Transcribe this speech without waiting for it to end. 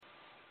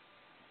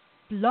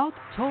Blog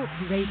Talk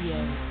Radio.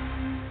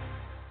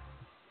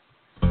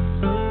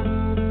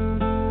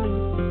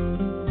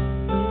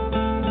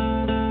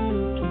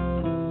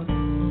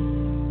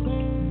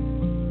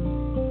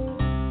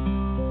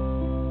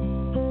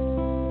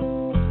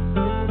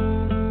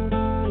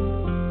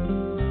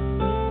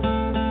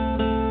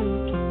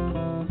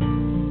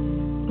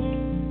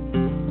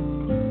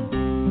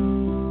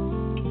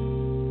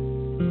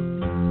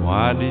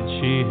 Why did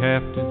she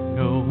have to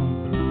go?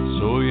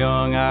 So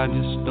young, I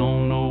just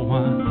don't know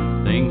why.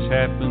 Things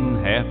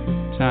happen half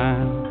the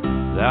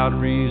time, without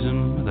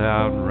reason,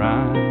 without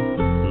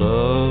rhyme.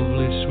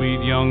 Lovely,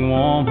 sweet young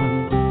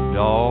woman,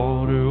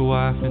 daughter,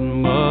 wife,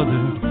 and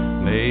mother,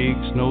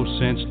 makes no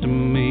sense to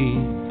me.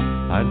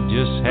 I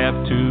just have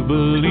to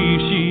believe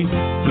she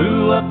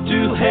flew up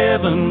to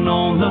heaven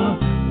on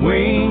the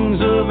wings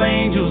of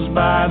angels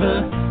by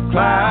the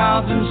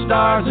clouds and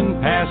stars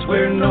and past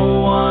where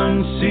no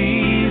one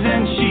sees,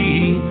 and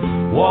she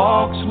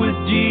walks with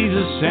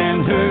Jesus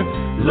and her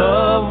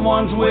loved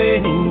ones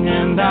waiting,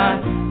 and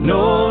I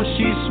know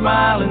she's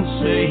smiling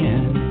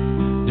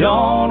saying,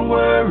 don't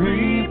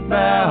worry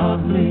about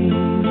me.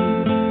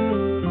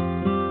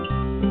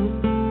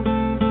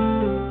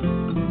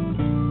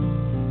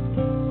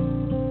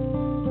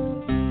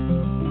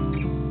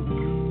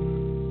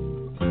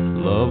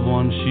 Loved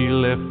ones she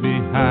left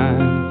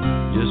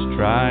behind, just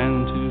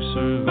trying to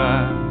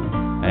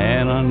survive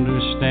and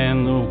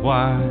understand the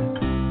why,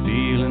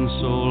 feeling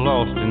so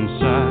lost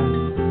inside.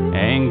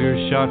 Anger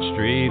shot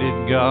straight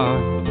at God,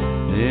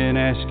 then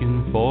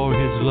asking for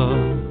his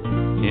love,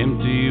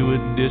 empty with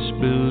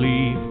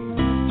disbelief,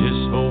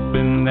 just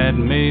hoping that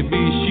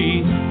maybe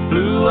she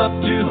flew up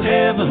to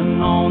heaven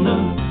on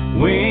the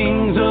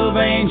wings of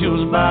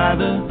angels by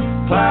the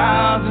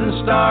clouds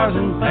and stars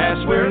and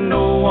past where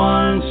no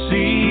one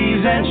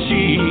sees, and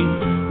she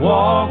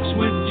walks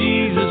with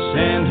Jesus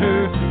and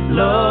her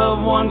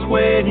loved ones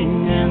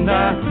waiting, and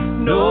I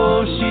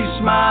know she's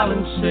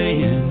smiling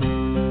saying,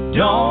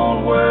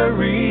 don't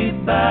worry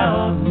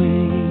about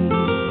me.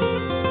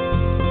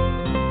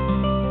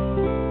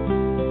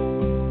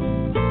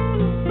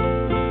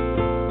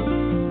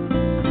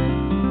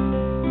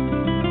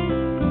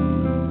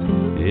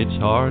 It's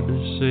hard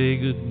to say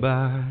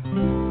goodbye.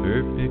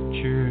 Her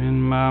picture in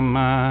my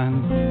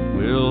mind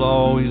will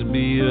always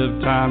be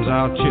of times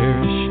I'll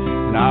cherish,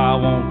 and I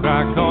won't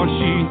cry 'cause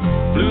she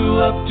flew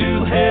up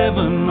to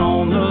heaven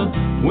on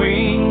the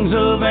wings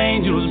of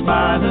angels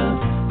by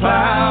the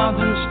clouds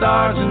and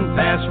stars and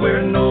past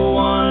where no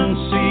one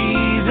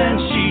sees, and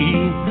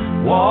she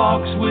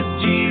walks with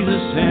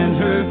Jesus and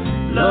her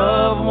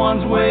loved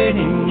ones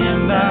waiting,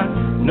 and I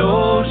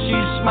know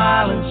she's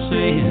smiling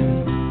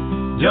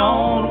saying,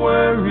 don't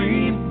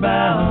worry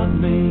about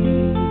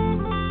me.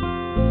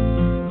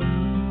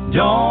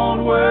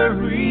 Don't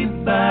worry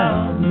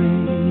about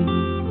me.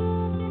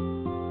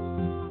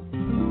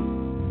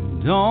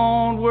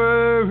 Don't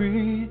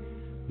worry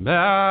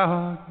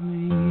about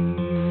me.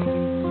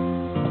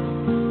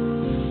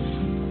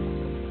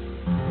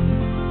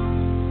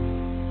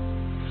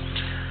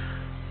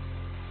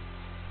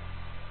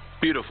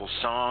 Beautiful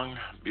song,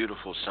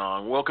 beautiful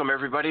song. Welcome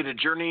everybody to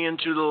Journey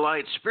into the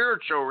Light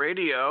Spiritual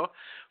Radio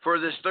for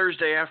this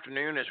Thursday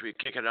afternoon as we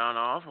kick it on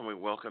off, and we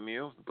welcome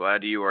you.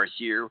 Glad you are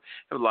here. We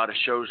have a lot of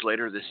shows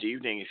later this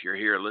evening if you're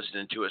here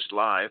listening to us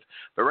live.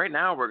 But right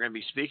now we're going to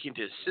be speaking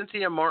to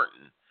Cynthia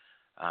Martin.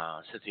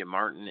 Cynthia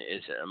Martin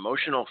is an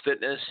emotional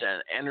fitness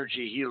and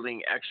energy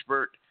healing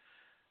expert.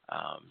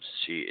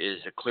 She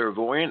is a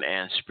clairvoyant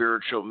and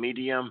spiritual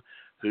medium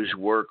whose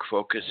work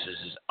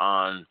focuses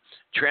on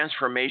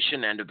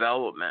transformation and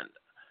development,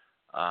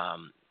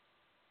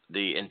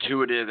 the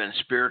intuitive and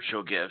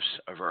spiritual gifts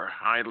of our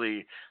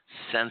highly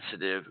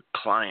sensitive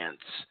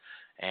clients.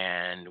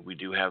 And we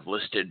do have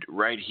listed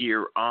right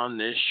here on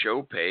this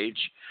show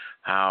page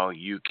how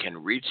you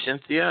can reach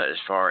Cynthia as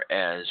far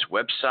as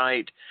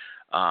website,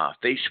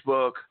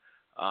 Facebook,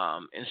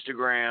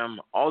 Instagram.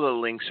 All the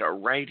links are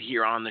right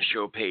here on the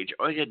show page.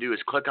 All you got to do is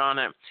click on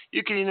it.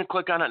 You can even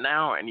click on it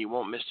now and you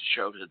won't miss the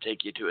show because it'll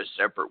take you to a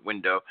separate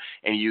window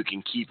and you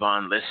can keep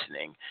on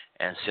listening.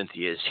 And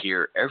Cynthia is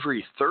here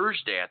every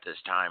Thursday at this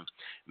time,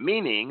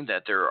 meaning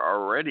that there are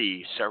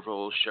already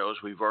several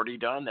shows we've already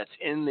done that's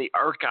in the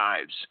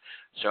archives.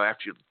 So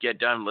after you get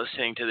done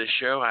listening to the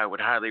show, I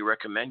would highly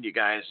recommend you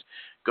guys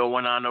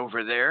going on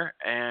over there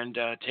and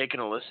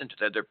taking a listen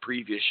to the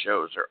previous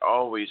shows. There are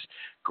always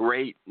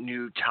great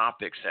new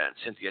topics that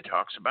Cynthia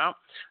talks about.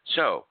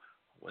 So,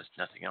 with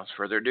nothing else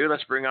further ado,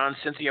 let's bring on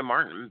Cynthia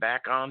Martin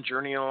back on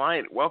Journey in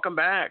Light. Welcome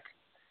back.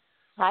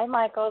 Hi,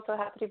 Michael. So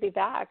happy to be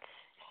back.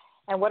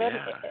 And what an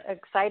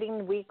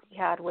exciting week we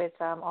had with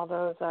all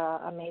those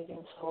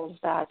amazing souls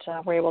that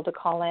were able to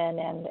call in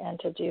and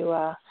to do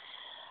a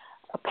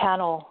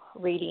panel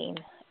reading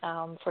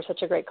for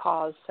such a great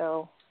cause.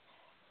 So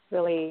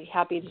really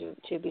happy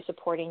to be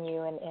supporting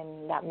you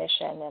in that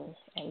mission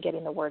and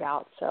getting the word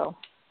out. So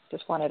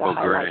just wanted to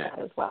highlight that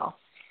as well.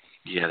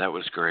 Yeah, that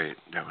was great.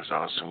 That was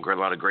awesome. A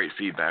lot of great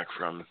feedback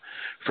from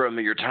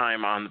your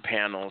time on the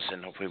panels,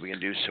 and hopefully we can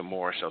do some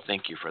more. So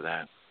thank you for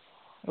that.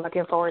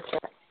 Looking forward to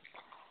it.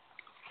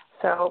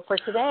 So for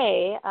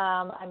today,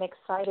 I'm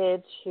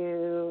excited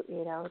to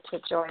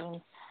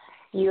join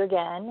you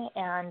again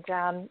and,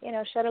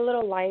 shed a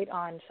little light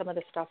on some of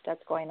the stuff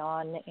that's going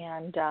on.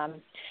 And,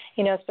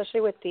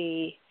 especially with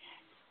the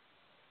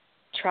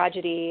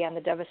tragedy and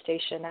the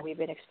devastation that we've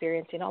been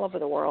experiencing all over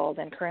the world.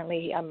 And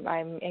currently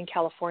I'm in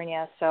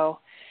California. So,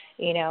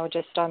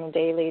 just on the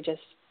daily,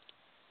 just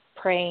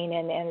praying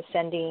and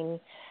sending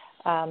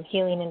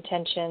healing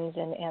intentions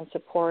and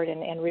support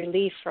and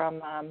relief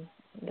from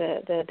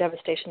the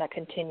devastation that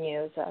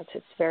continues.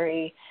 It's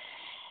very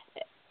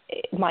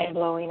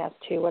mind-blowing as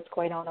to what's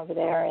going on over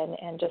there,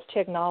 and just to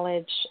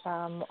acknowledge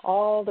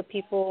all the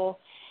people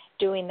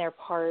doing their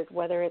part,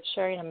 whether it's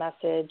sharing a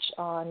message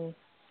on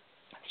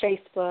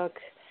Facebook,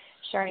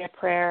 sharing a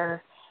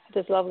prayer.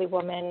 This lovely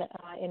woman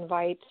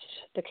invites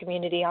the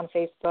community on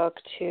Facebook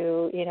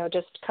to,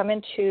 just come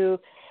into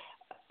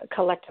a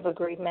collective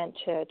agreement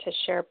to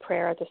share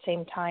prayer at the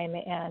same time,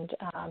 and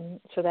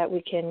so that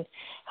we can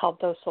help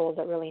those souls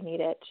that really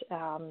need it.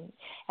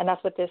 And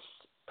that's what this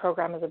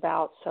program is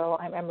about. So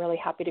I'm really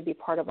happy to be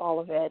part of all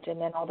of it.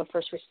 And then all the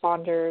first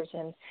responders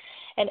and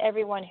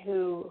everyone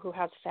who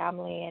has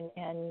family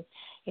and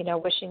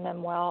wishing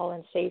them well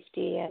and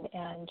safety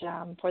and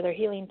for their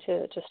healing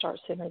to start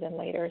sooner than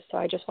later. So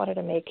I just wanted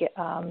to make it,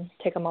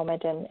 take a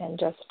moment and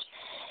just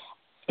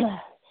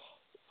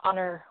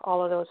honor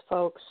all of those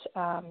folks.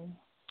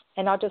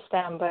 And not just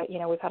them, but,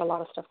 we've had a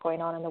lot of stuff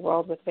going on in the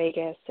world with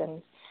Vegas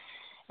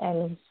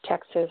and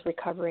Texas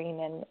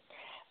recovering,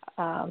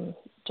 and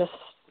just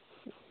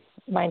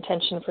my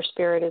intention for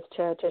Spirit is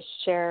to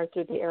share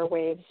through the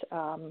airwaves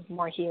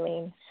more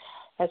healing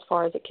as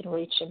far as it can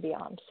reach and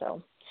beyond.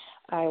 So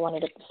I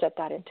wanted to set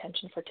that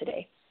intention for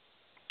today.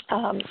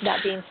 That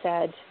being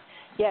said,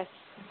 yes,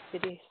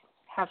 did you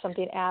have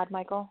something to add,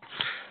 Michael?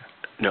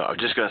 No, I'm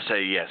just going to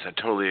say yes. I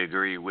totally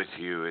agree with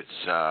you. It's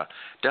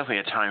definitely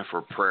a time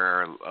for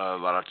prayer. A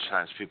lot of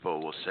times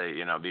people will say,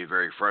 be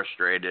very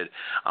frustrated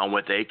on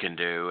what they can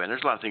do, and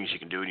there's a lot of things you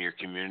can do in your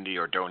community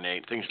or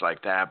donate, things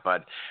like that.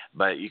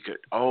 But you could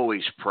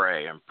always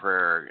pray, and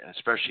prayer,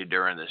 especially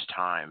during this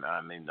time. I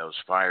mean, those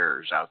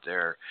fires out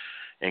there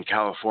in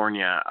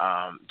California,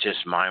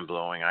 just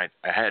mind-blowing. I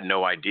had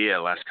no idea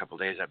the last couple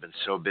of days. I've been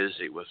so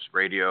busy with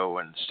radio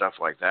and stuff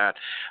like that.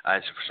 I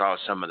saw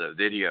some of the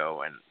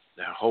video, and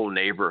the whole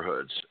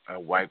neighborhood's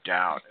wiped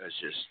out. It's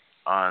just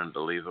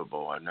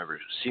unbelievable. I've never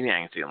seen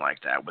anything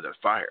like that with a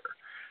fire.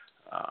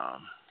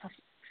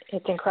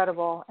 It's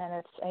incredible, and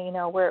it's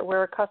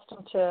we're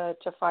accustomed to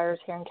fires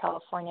here in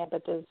California,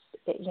 but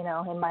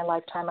in my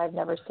lifetime I've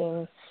never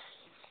seen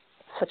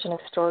such an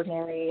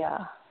extraordinary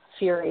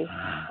fury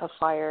of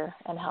fire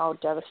and how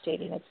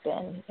devastating it's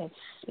been. It's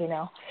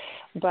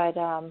but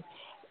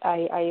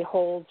I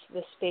hold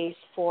the space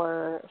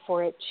for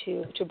it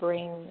to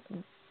bring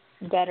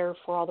better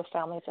for all the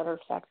families that are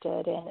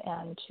affected,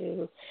 and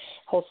to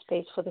hold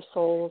space for the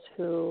souls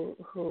who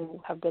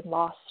have been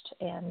lost,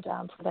 and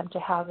for them to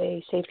have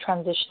a safe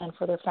transition, and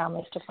for their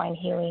families to find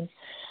healing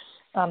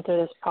through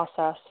this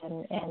process.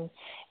 And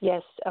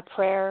yes, a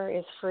prayer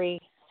is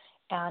free,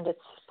 and it's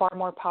far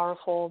more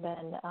powerful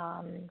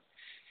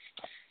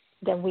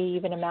than we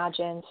even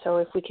imagine. So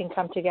if we can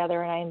come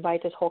together, and I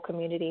invite this whole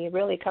community,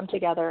 really come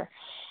together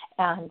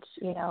and,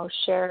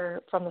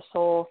 share from the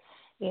soul.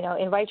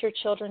 Invite your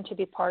children to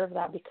be part of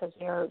that, because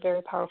they are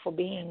very powerful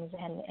beings.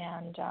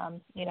 And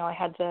I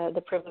had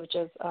the privilege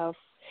of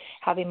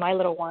having my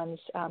little ones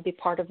be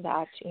part of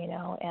that,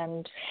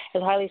 and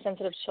as highly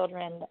sensitive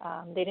children,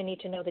 they didn't need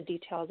to know the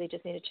details. They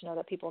just needed to know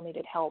that people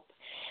needed help.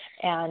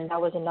 And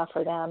that was enough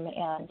for them.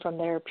 And from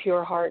their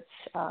pure hearts,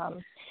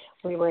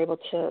 we were able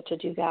to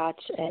do that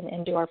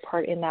and do our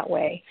part in that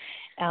way.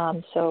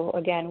 So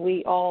again,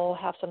 we all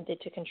have something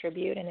to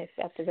contribute. And if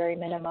at the very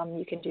minimum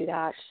you can do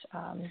that,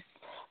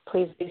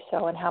 please do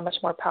so. And how much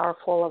more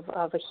powerful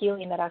of a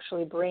healing that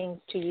actually brings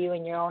to you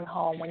in your own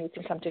home when you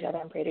can come together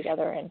and pray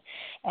together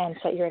and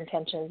set your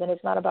intentions. And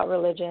it's not about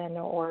religion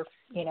or,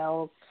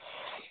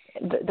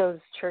 those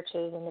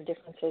churches and the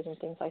differences and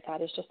things like that.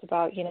 It's just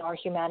about, our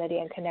humanity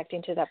and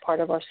connecting to that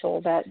part of our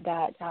soul that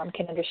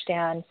can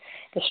understand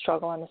the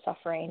struggle and the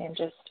suffering, and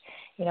just,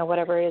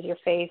 whatever is your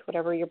faith,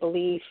 whatever your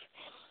belief,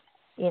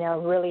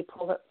 really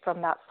pull it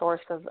from that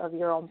source of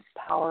your own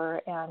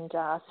power, and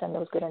send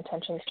those good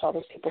intentions to all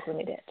those people who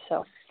need it.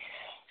 So,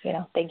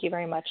 thank you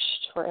very much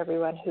for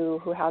everyone who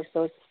has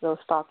those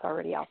thoughts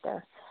already out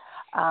there.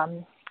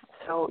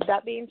 So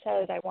that being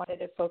said, I wanted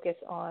to focus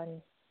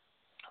on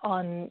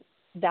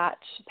that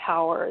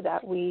power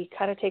that we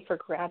kind of take for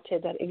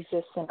granted that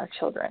exists in our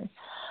children.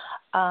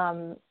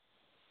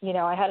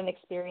 I had an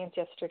experience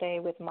yesterday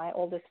with my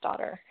oldest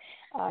daughter.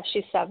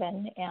 She's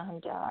 7,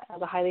 and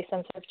as a highly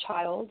sensitive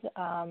child,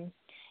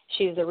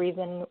 she's the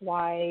reason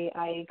why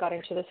I got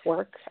into this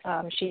work.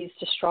 She used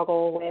to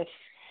struggle with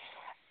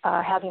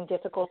having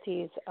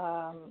difficulties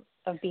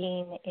of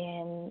being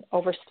in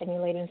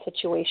overstimulating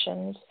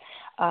situations,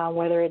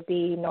 whether it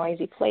be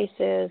noisy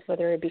places,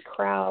 whether it be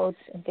crowds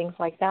and things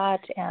like that.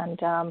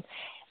 And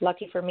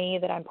lucky for me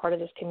that I'm part of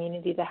this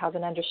community that has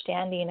an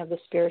understanding of the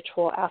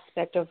spiritual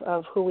aspect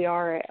of who we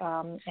are,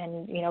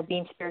 and, you know,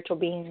 being spiritual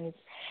beings,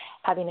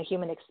 having a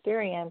human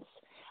experience.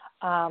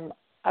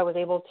 I was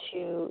able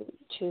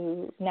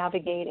to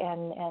navigate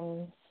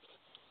and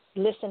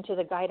listen to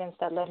the guidance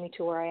that led me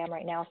to where I am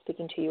right now,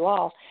 speaking to you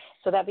all.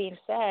 So that being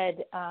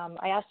said,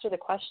 I asked her the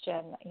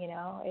question, you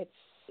know,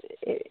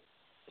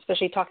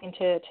 especially talking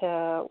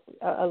to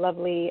a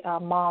lovely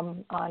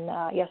mom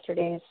on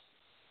yesterday's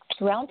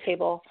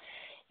roundtable.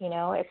 You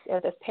know,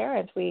 as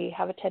parents, we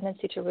have a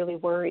tendency to really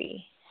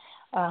worry,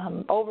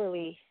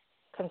 overly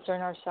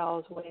concern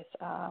ourselves with,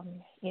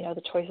 you know,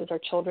 the choices our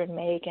children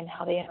make and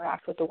how they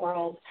interact with the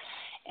world.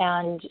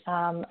 And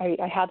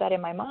I had that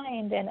in my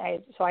mind, and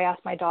so I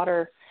asked my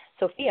daughter,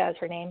 Sophia is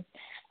her name,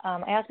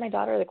 I asked my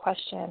daughter the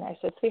question. I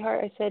said,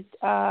 sweetheart, I said,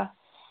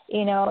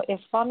 you know, if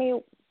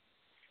Mommy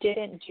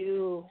didn't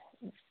do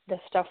the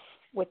stuff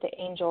with the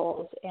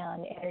angels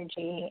and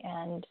energy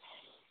and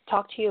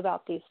talk to you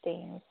about these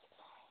things,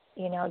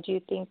 you know, do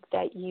you think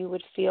that you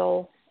would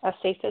feel as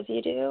safe as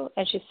you do?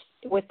 And she's,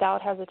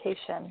 without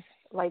hesitation,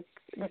 like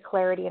the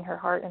clarity in her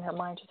heart and her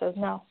mind, she says,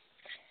 no.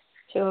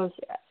 She goes,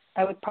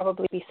 I would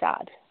probably be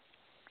sad.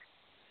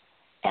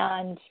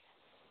 And,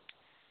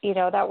 you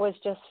know, that was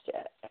just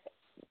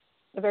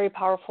a very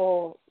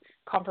powerful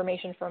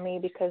confirmation for me,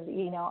 because,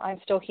 you know, I'm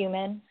still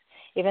human.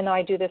 Even though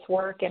I do this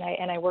work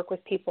and I work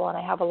with people and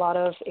I have a lot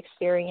of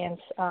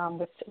experience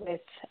with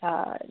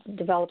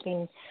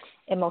developing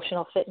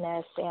emotional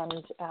fitness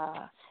and,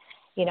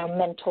 you know,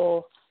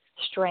 mental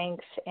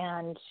strength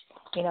and,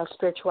 you know,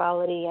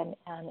 spirituality and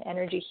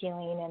energy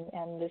healing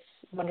and this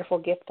wonderful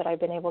gift that I've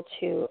been able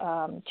to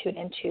tune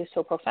into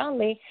so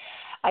profoundly,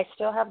 I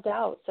still have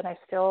doubts and I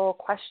still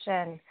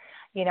question,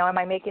 you know, am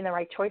I making the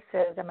right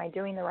choices? Am I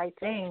doing the right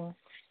thing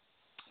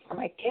for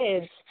my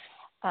kids?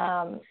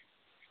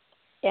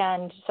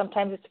 And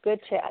sometimes it's good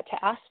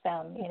to ask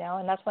them, you know,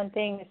 and that's one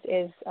thing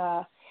is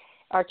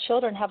our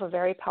children have a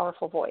very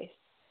powerful voice.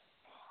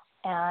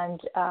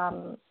 And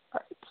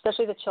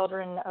especially the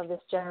children of this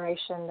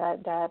generation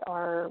that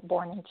are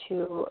born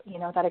into, you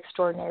know, that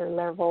extraordinary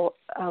level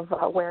of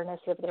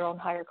awareness of their own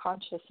higher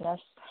consciousness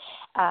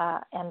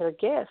and their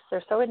gifts.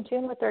 They're so in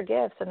tune with their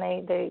gifts, and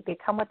they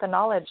come with the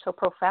knowledge so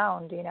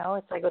profound, you know.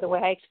 It's like the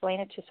way I explain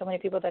it to so many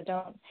people that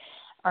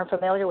aren't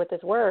familiar with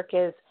this work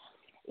is,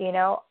 you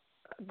know,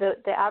 the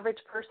average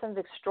person's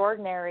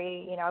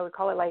extraordinary, you know, I would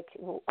call it like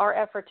our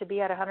effort to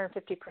be at 150%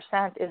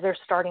 is their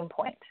starting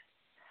point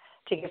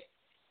to get,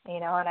 you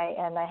know,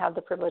 and I had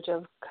the privilege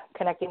of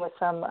connecting with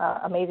some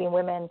amazing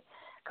women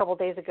a couple of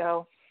days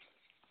ago,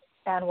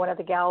 and one of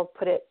the gals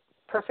put it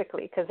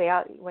perfectly, because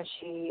when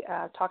she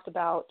talked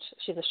about,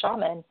 she's a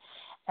shaman,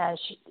 and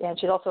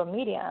she's also a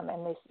medium,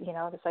 and they, you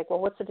know, it's like,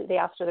 well, they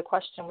asked her the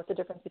question, what's the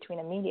difference between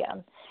a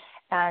medium?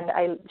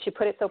 And she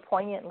put it so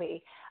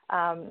poignantly.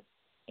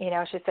 You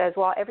know, she says,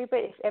 well,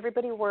 if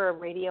everybody were a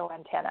radio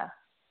antenna,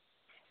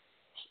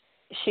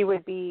 she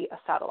would be a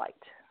satellite,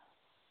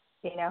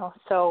 you know.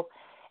 So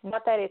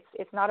not that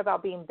it's not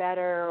about being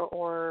better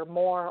or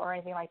more or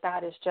anything like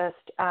that. It's just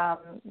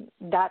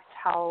that's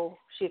how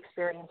she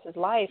experiences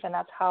life, and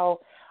that's how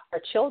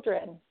our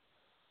children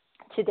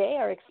today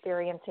are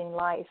experiencing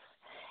life.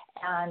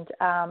 And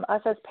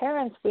us as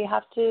parents, we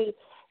have to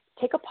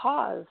take a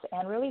pause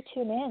and really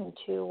tune in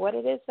to what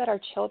it is that our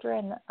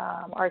children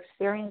are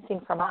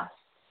experiencing from us.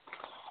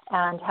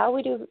 And how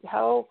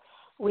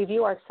we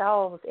view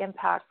ourselves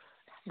impacts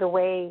the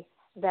way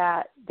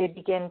that they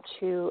begin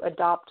to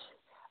adopt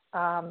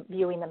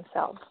viewing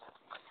themselves.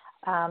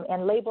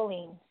 And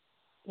labeling,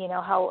 you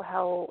know,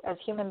 how as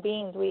human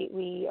beings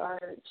we are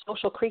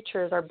social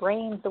creatures. Our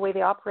brains, the way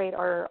they operate,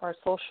 are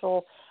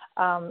social.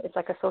 It's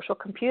like a social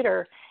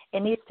computer. It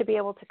needs to be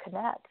able to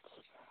connect.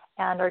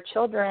 And our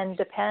children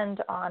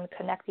depend on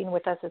connecting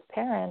with us as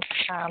parents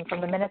from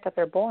the minute that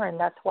they're born.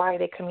 That's why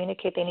they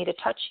communicate. They need to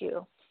touch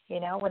you. You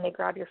know, when they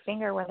grab your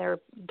finger when they're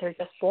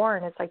just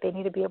born, it's like they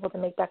need to be able to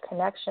make that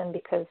connection,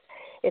 because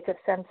it's a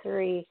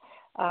sensory,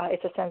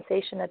 it's a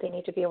sensation that they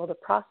need to be able to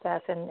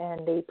process.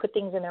 And they put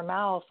things in their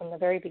mouth from the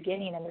very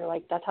beginning, and they're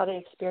like, that's how they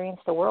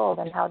experience the world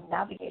and how to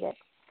navigate it.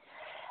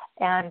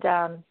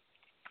 And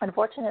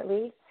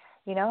unfortunately,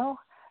 you know,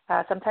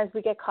 sometimes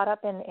we get caught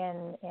up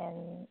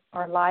in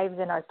our lives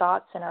and our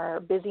thoughts and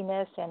our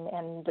busyness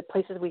and the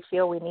places we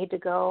feel we need to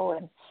go,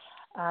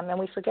 and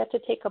we forget to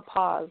take a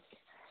pause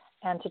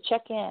and to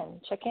check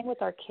in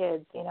with our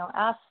kids, you know,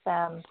 ask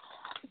them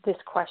this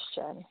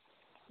question,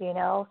 you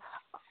know,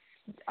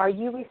 are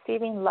you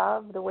receiving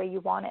love the way you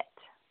want it?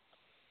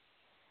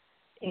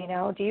 You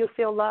know, do you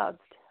feel loved?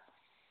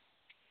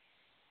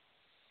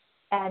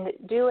 And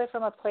do it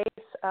from a place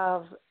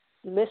of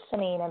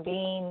listening and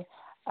being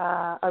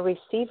a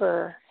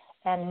receiver,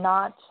 and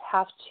not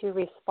have to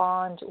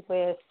respond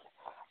with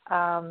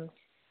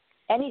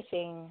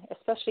anything,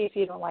 especially if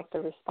you don't like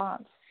the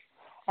response.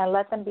 And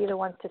let them be the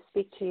ones to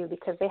speak to you,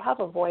 because they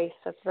have a voice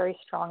that's very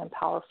strong and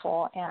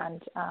powerful,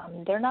 and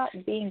they're not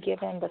being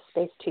given the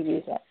space to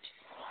use it.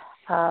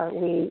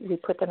 We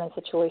put them in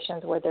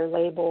situations where they're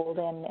labeled,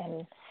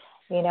 and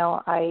you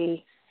know,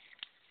 I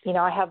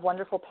I have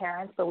wonderful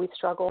parents, but we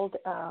struggled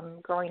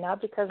growing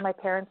up because my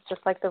parents,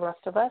 just like the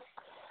rest of us,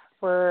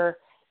 were,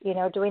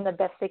 doing the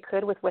best they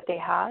could with what they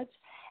had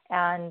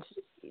and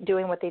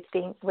doing what they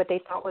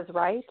thought was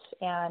right.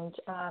 And,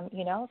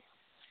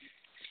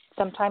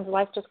 sometimes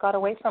life just got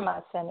away from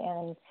us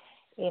and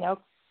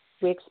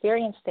we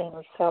experienced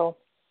things. So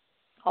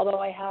although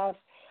I have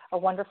a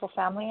wonderful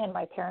family and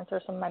my parents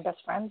are some of my best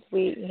friends,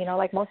 we,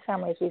 like most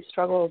families, we've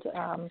struggled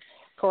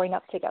growing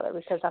up together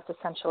because that's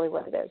essentially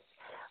what it is.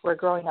 We're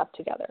growing up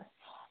together.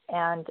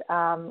 And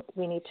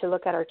we need to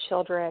look at our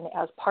children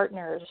as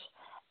partners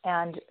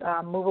and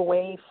move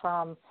away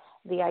from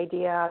the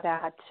idea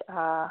that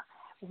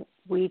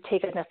we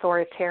take an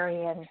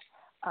authoritarian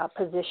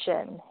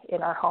position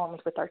in our homes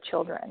with our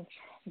children.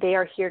 They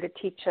are here to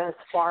teach us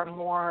far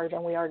more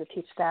than we are to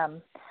teach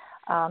them.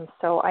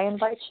 So I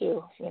invite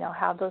you,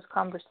 have those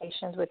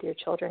conversations with your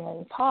children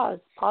and pause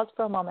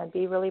for a moment,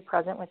 be really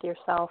present with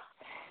yourself.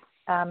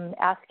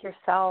 Ask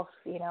yourself,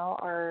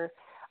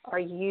 are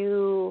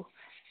you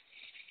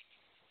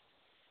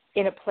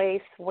in a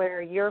place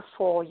where you're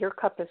full, your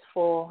cup is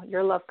full,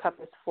 your love cup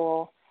is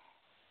full,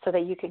 so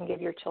that you can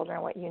give your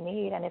children what you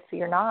need? And if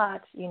you're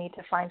not, you need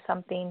to find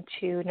something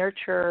to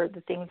nurture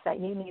the things that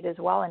you need as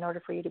well in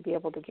order for you to be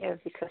able to give,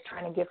 because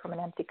trying to give from an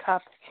empty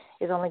cup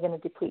is only going to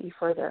deplete you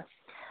further.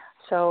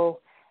 So,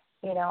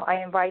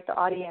 I invite the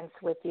audience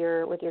with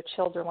your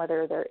children,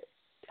 whether they're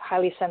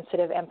highly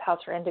sensitive,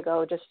 empaths, or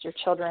indigo, just your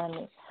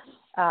children,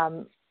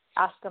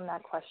 ask them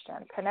that question,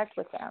 connect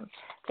with them,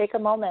 take a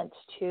moment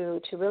to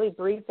really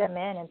breathe them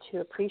in and to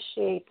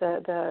appreciate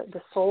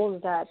the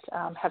souls that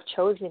have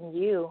chosen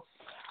you,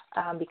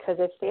 because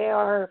if they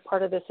are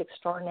part of this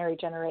extraordinary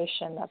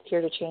generation that's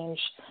here to change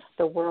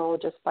the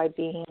world just by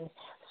being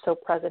so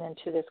present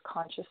into this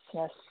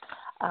consciousness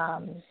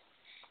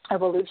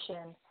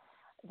evolution,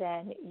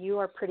 then you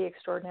are pretty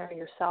extraordinary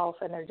yourself,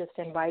 and they're just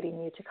inviting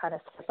you to kind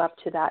of step up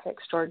to that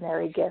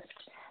extraordinary gift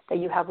that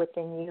you have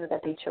within you that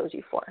they chose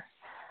you for,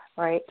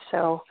 right?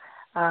 So,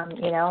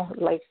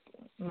 like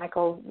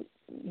Michael,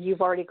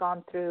 you've already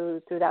gone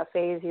through that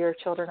phase. Your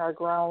children are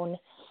grown,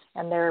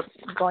 and they're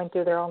going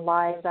through their own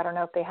lives. I don't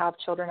know if they have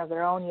children of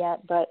their own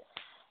yet, but,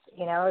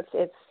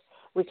 it's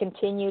we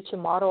continue to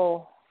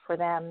model for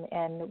them.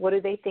 And what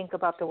do they think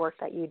about the work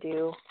that you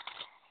do,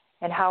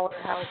 and how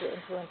has it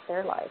influenced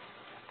their life?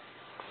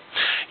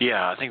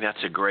 Yeah, I think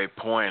that's a great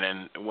point.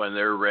 And when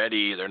they're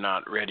ready, they're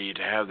not ready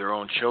to have their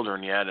own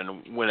children yet.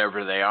 And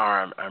whenever they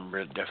are, I'm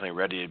definitely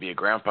ready to be a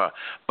grandpa.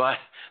 But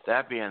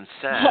that being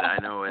said, I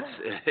know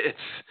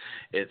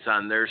it's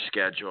on their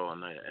schedule,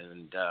 and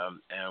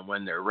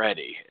when they're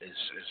ready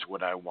is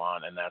what I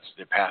want, and that's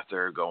the path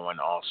they're going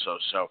also.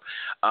 So,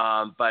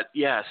 but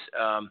yes,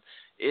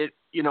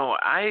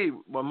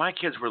 when my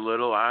kids were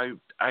little, I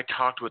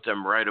talked with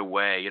them right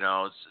away.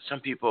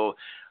 Some people.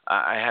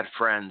 I had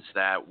friends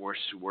that were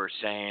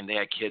saying they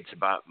had kids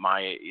about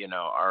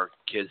our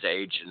kids'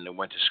 age, and they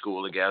went to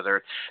school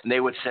together, and they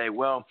would say,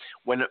 well,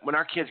 when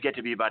our kids get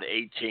to be about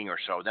 18 or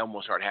so, then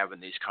we'll start having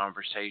these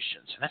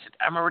conversations. And I said,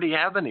 I'm already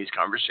having these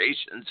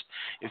conversations.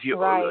 If you,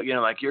 right.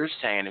 Like you're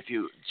saying, if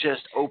you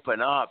just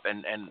open up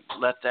and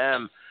let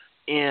them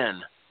in,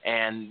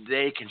 and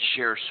they can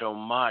share so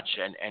much,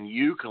 and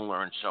you can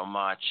learn so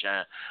much.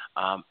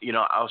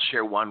 I'll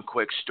share one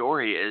quick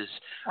story.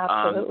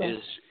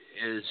 Absolutely.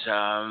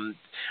 I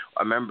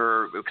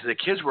remember, because the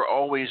kids were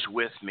always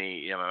with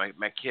me.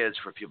 My kids,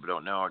 for people who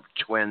don't know, are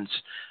twins,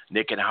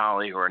 Nick and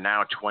Holly, who are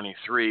now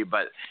 23.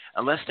 But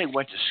unless they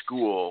went to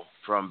school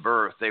from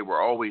birth, they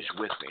were always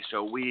with me.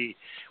 So we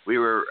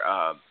were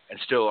and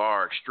still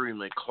are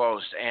extremely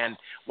close. And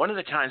one of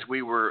the times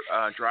we were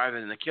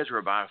driving, and the kids were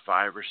about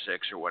 5 or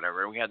 6 or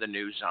whatever, and we had the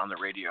news on the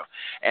radio,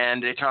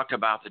 and they talked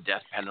about the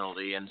death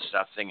penalty and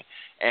stuff.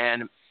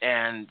 And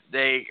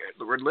they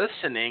were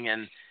listening,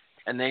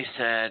 and they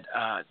said,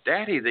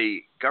 Daddy, the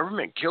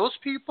government kills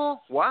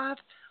people? What?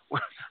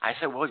 I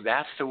said, well,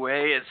 that's the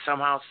way it's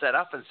somehow set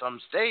up in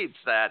some states,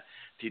 that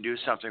if you do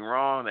something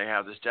wrong, they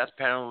have this death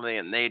penalty,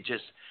 and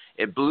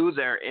it blew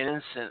their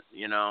innocent,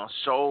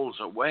 souls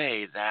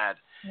away that,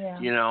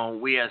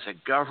 we as a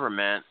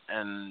government,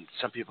 and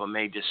some people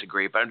may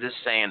disagree, but I'm just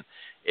saying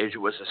it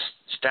was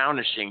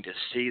astonishing to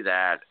see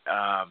that,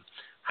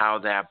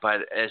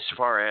 but as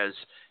far as,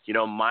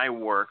 my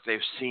work, they've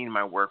seen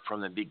my work from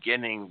the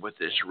beginning with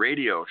this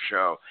radio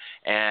show.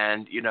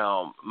 And,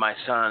 my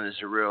son is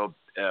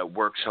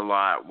works a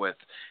lot with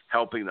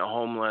helping the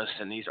homeless,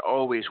 and he's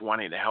always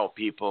wanting to help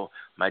people.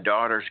 My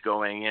daughter's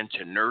going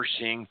into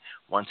nursing,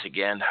 once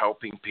again,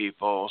 helping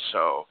people.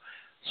 So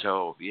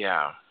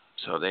yeah.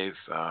 So they've...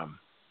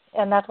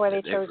 and that's why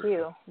they chose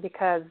you,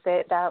 because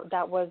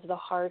that was the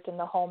heart and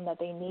the home that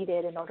they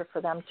needed in order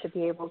for them to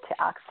be able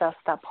to access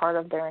that part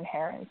of their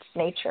inherent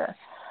nature.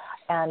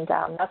 And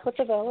that's what's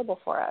available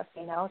for us.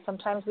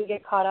 Sometimes we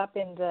get caught up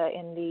in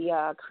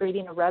the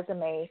creating a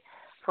resume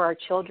for our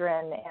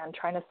children and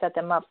trying to set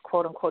them up,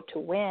 quote unquote, to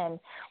win,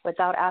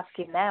 without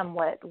asking them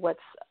what's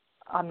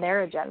on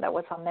their agenda,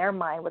 what's on their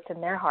mind, what's in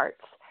their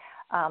hearts.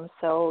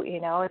 So,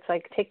 it's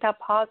like take that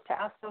pause to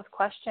ask those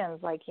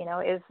questions. Like,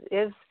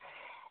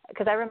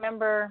 because I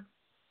remember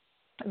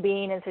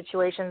being in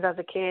situations as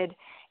a kid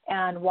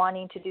and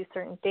wanting to do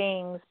certain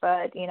things,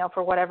 but,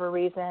 for whatever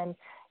reason,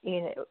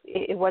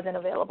 it wasn't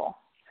available.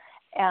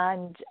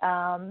 And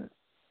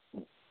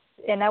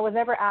I was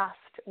never asked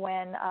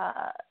when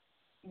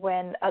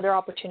other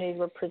opportunities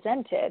were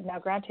presented. Now,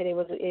 granted,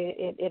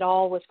 it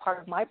all was part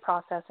of my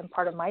process and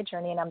part of my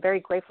journey, and I'm very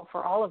grateful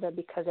for all of it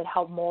because it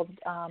helped mold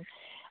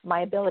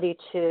my ability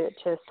to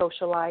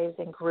socialize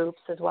in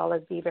groups as well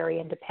as be very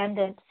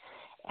independent.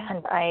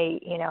 And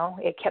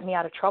it kept me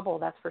out of trouble,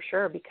 that's for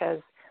sure,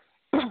 because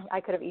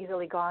I could have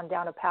easily gone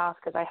down a path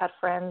because I had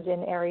friends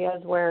in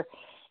areas where,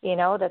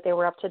 that they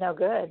were up to no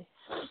good.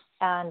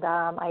 And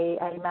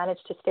I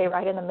managed to stay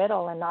right in the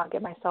middle and not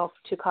get myself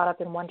too caught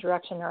up in one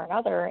direction or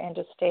another and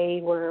just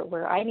stay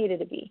where I needed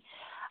to be.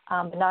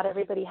 But not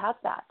everybody has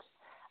that.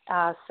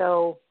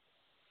 So,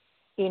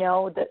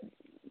 that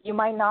you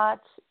might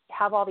not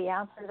have all the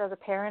answers as a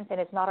parent, and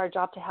it's not our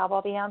job to have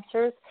all the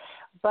answers,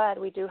 but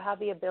we do have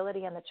the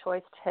ability and the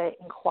choice to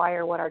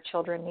inquire what our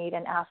children need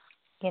and ask.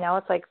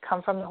 It's like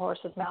come from the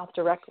horse's mouth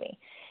directly.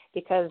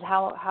 Because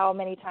how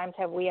many times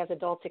have we as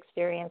adults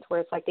experienced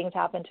where it's like things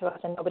happen to us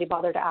and nobody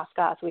bothered to ask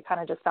us? We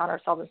kind of just found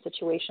ourselves in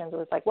situations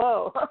where it's like,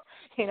 whoa,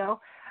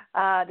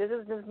 this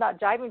is not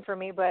jiving for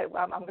me, but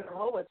I'm going to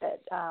roll with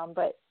it.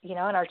 But, and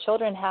our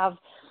children have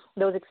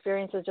those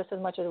experiences just as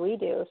much as we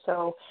do.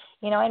 So,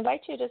 I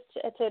invite you just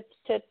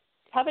to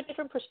have a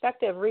different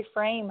perspective,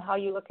 reframe how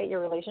you look at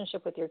your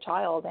relationship with your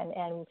child.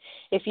 And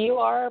if you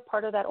are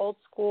part of that old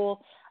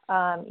school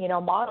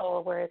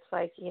model where it's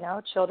like,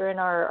 children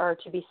are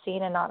to be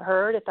seen and not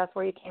heard, if that's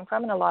where you came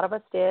from, and a lot of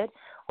us did,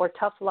 or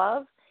tough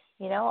love,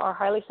 our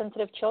highly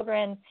sensitive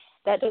children,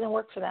 that doesn't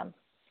work for them.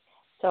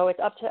 So it's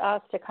up to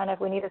us to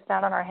we need to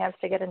stand on our hands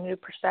to get a new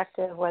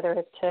perspective, whether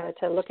it's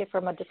to look at it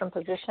from a different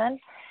position,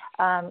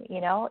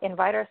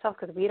 invite ourselves,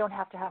 because we don't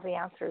have to have the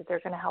answers. They're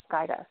going to help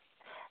guide us.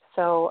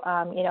 So,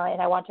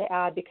 and I want to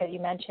add, because you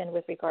mentioned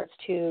with regards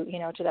to,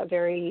 to that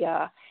very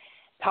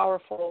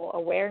powerful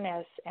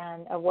awareness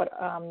and of what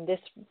this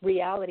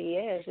reality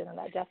is,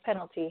 that death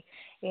penalty,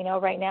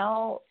 right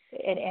now,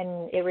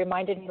 and it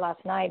reminded me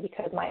last night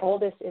because my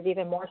oldest is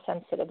even more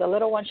sensitive. The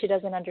little one, she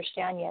doesn't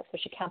understand yet, so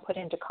she can't put it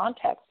into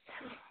context.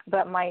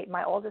 But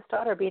my oldest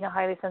daughter, being a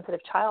highly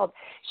sensitive child,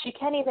 she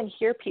can't even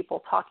hear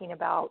people talking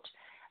about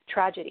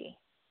tragedy.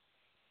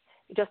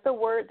 Just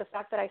the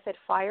fact that I said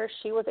fire,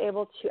 she was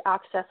able to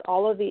access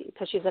all of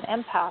because she's an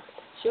empath,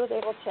 she was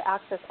able to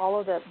access all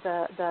of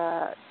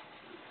the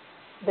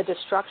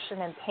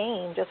destruction and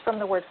pain just from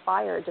the word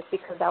fire, just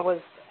because that was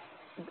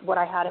what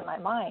I had in my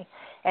mind.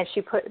 And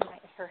she put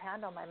her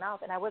hand on my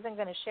mouth, and I wasn't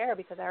going to share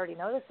because I already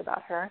know this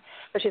about her,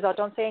 but she's like,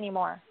 don't say any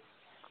more.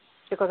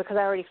 She goes, because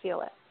I already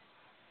feel it.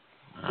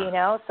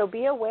 So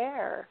be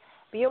aware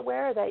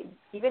that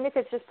even if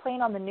it's just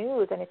playing on the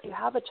news, and if you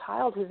have a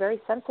child who's very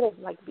sensitive,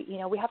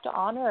 we have to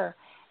honor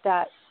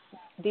that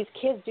these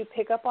kids do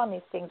pick up on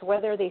these things,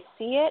 whether they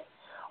see it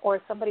or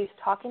if somebody's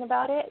talking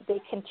about it, they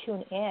can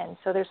tune in.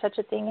 So there's such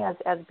a thing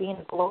as being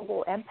a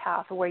global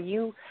empath, where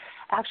you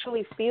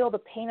actually feel the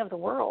pain of the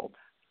world.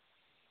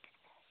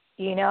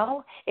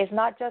 It's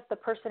not just the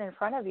person in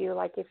front of you.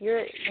 Like if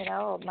you're,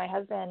 my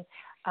husband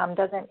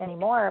doesn't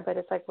anymore, but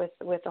it's like with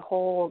the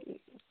whole,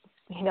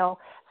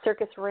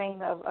 circus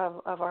ring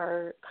of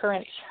our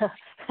current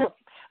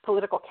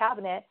political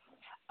cabinet.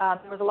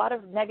 There was a lot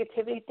of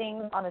negativity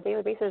things on a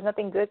daily basis. There's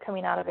nothing good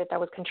coming out of it that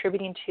was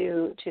contributing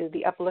to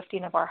the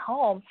uplifting of our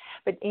home.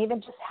 But even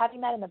just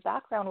having that in the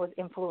background was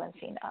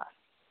influencing us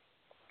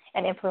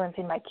and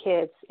influencing my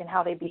kids in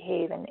how they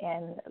behave and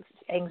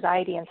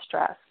anxiety and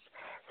stress.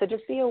 So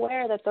just be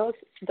aware that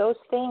those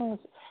things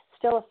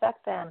still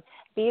affect them.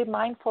 Be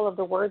mindful of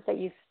the words that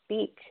you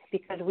speak,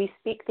 because we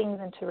speak things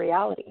into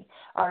reality.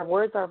 Our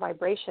words are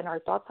vibration. Our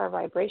thoughts are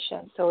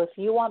vibration. So if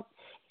you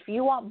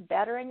want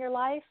better in your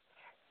life,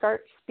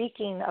 start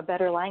speaking a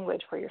better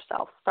language for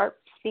yourself. Start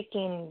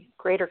speaking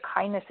greater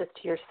kindnesses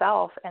to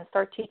yourself, and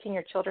start teaching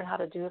your children how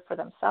to do it for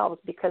themselves,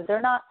 because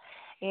they're not,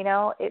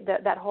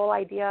 that whole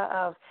idea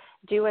of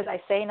do as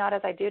I say, not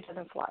as I do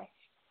doesn't fly,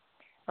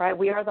 right?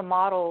 We are the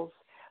models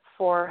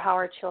for how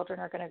our children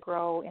are going to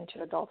grow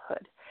into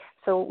adulthood.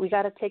 So we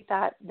got to take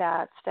that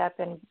step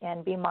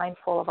and be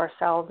mindful of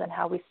ourselves and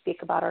how we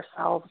speak about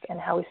ourselves and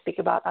how we speak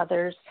about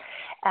others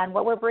and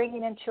what we're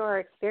bringing into our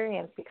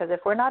experience. Because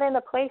if we're not in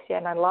the place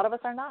yet, and a lot of us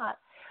are not,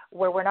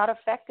 where we're not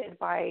affected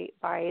by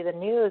the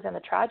news and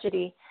the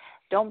tragedy,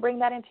 don't bring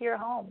that into your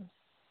home.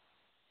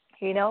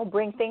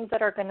 Bring things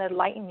that are going to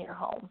lighten your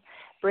home.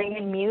 Bring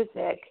in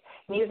music.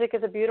 Music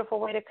is a beautiful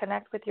way to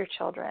connect with your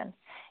children,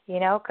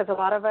 because a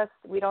lot of us,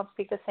 we don't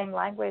speak the same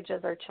language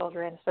as our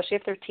children, especially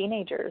if they're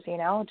teenagers,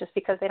 Just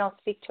because they don't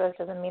speak to us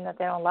doesn't mean that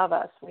they don't love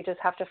us. We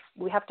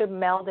have to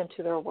meld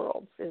into their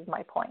worlds, is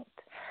my point.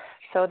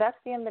 So that's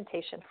the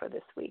invitation for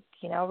this week,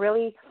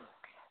 really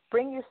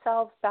bring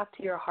yourselves back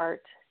to your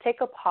heart.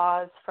 Take a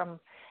pause from,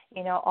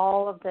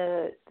 all of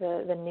the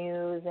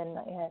news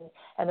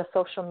and the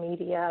social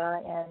media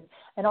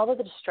and all of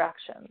the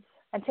distractions,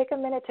 and take a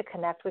minute to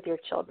connect with your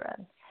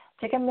children.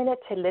 Take a minute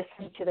to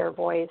listen to their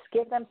voice.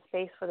 Give them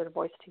space for their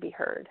voice to be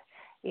heard,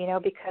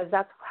 because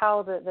that's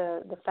how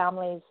the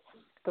families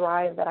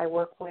thrive that I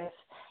work with.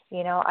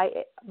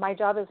 My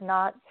job is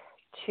not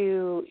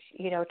to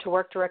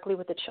work directly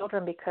with the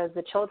children, because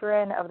the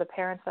children of the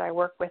parents that I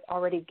work with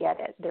already get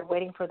it. They're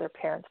waiting for their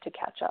parents to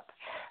catch up.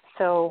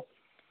 So,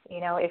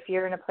 if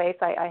you're in a place,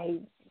 I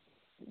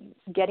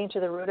getting to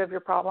the root of your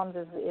problems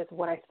is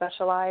what I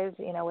specialize,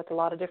 with a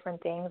lot of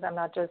different things. I'm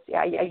not just,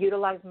 I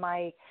utilize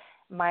my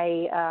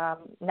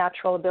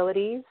natural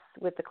abilities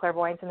with the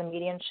clairvoyance and the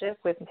mediumship,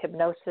 with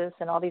hypnosis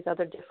and all these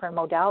other different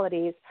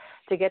modalities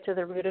to get to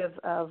the root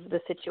of the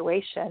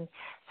situation,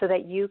 so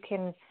that you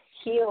can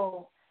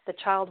heal the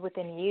child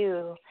within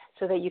you,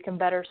 so that you can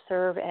better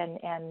serve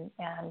and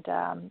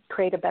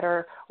create a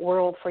better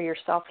world for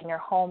yourself in your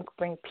home,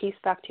 bring peace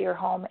back to your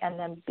home,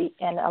 and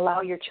allow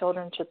your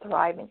children to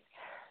thrive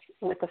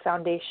with the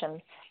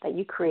foundation that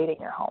you create in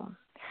your home.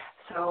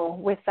 So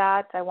with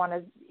that, I want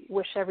to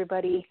wish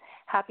everybody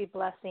happy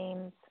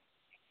blessings.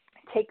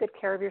 Take good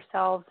care of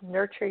yourselves,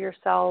 nurture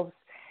yourselves,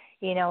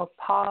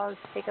 pause,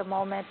 take a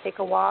moment, take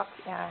a walk,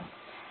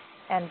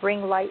 and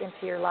bring light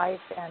into your life.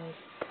 And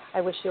I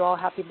wish you all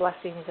happy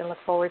blessings and look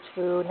forward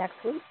to next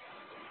week.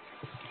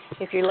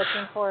 If you're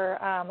looking for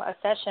a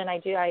session, I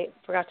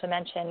forgot to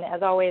mention,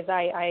 as always,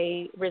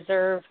 I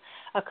reserve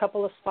a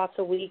couple of spots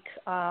a week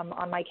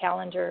on my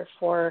calendar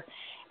for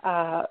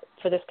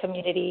this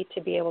community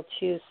to be able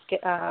to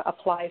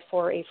apply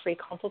for a free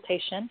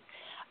consultation.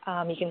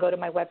 You can go to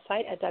my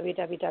website at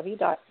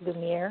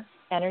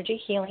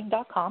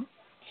www.lumierenergyhealing.com,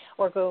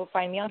 or go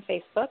find me on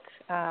Facebook,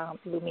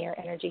 Lumiere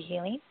Energy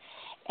Healing,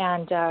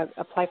 and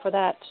apply for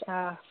that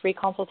free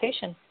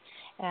consultation.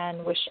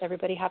 And wish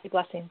everybody happy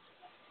blessings.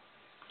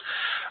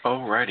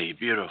 All righty.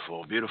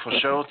 Beautiful, beautiful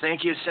show.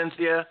 Thank you,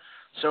 Cynthia,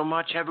 so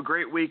much. Have a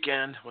great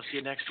weekend. We'll see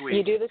you next week.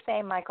 You do the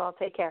same, Michael.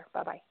 Take care.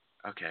 Bye-bye.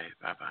 Okay,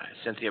 bye-bye.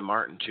 Cynthia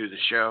Martin to the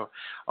show.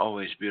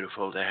 Always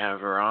beautiful to have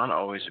her on.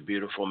 Always a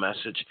beautiful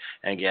message.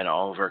 And again,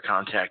 all of her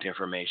contact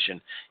information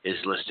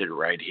is listed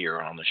right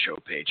here on the show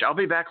page. I'll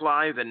be back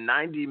live in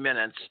 90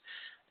 minutes,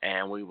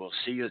 and we will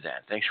see you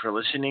then. Thanks for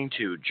listening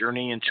to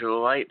Journey into the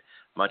Light.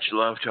 Much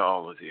love to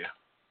all of you.